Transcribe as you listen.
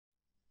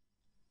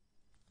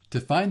To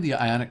find the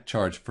ionic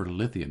charge for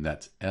lithium,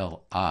 that's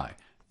Li,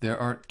 there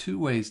are two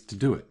ways to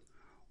do it.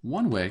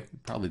 One way,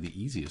 probably the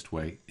easiest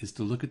way, is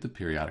to look at the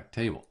periodic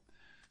table.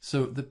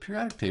 So the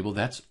periodic table,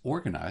 that's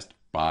organized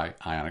by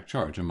ionic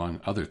charge,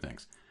 among other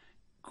things.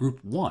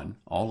 Group 1,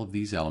 all of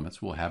these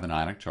elements will have an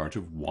ionic charge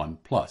of 1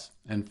 plus.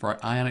 And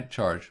for ionic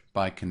charge,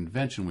 by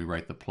convention, we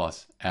write the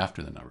plus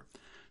after the number.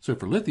 So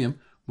for lithium,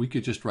 we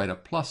could just write a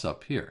plus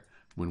up here.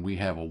 When we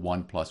have a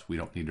 1 plus, we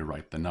don't need to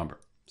write the number.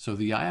 So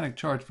the ionic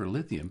charge for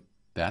lithium,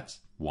 that's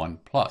 1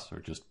 plus, or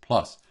just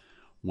plus.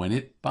 When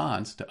it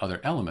bonds to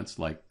other elements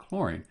like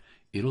chlorine,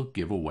 it'll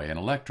give away an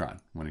electron.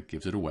 When it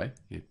gives it away,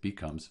 it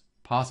becomes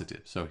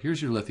positive. So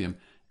here's your lithium,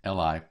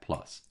 Li+.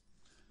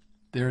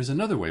 There's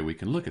another way we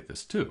can look at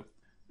this too.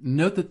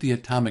 Note that the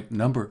atomic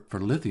number for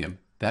lithium,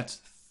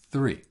 that's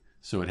 3.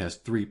 So it has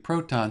 3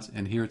 protons,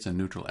 and here it's a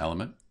neutral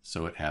element,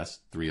 so it has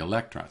 3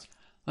 electrons.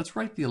 Let's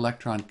write the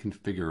electron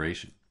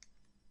configuration.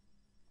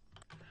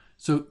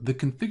 So the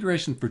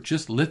configuration for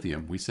just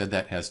lithium, we said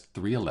that has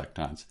 3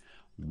 electrons,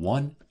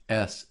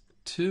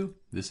 1s2,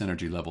 this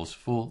energy level is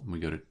full, and we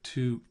go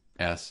to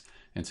 2s,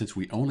 and since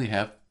we only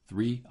have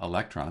 3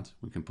 electrons,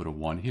 we can put a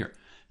 1 here.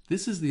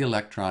 This is the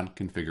electron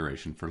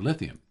configuration for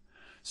lithium.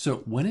 So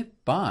when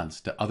it bonds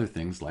to other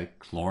things like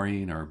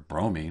chlorine or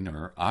bromine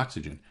or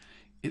oxygen,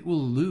 it will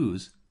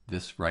lose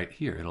this right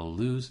here. It'll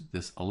lose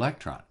this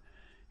electron.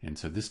 And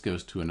so this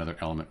goes to another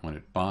element when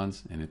it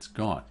bonds, and it's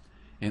gone.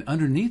 And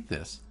underneath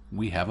this,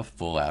 we have a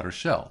full outer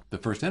shell. The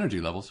first energy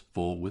level is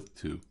full with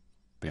 2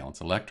 valence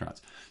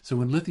electrons. So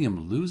when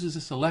lithium loses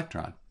this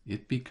electron,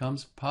 it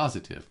becomes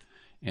positive.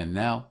 And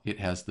now it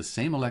has the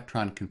same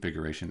electron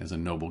configuration as a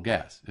noble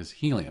gas, as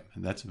helium,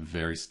 and that's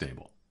very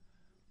stable.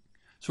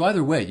 So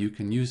either way, you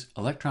can use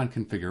electron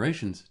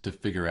configurations to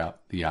figure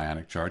out the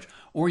ionic charge,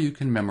 or you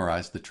can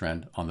memorize the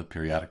trend on the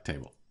periodic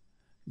table.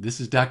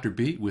 This is Dr.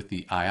 B with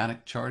the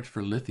ionic charge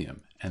for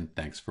lithium, and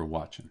thanks for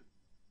watching.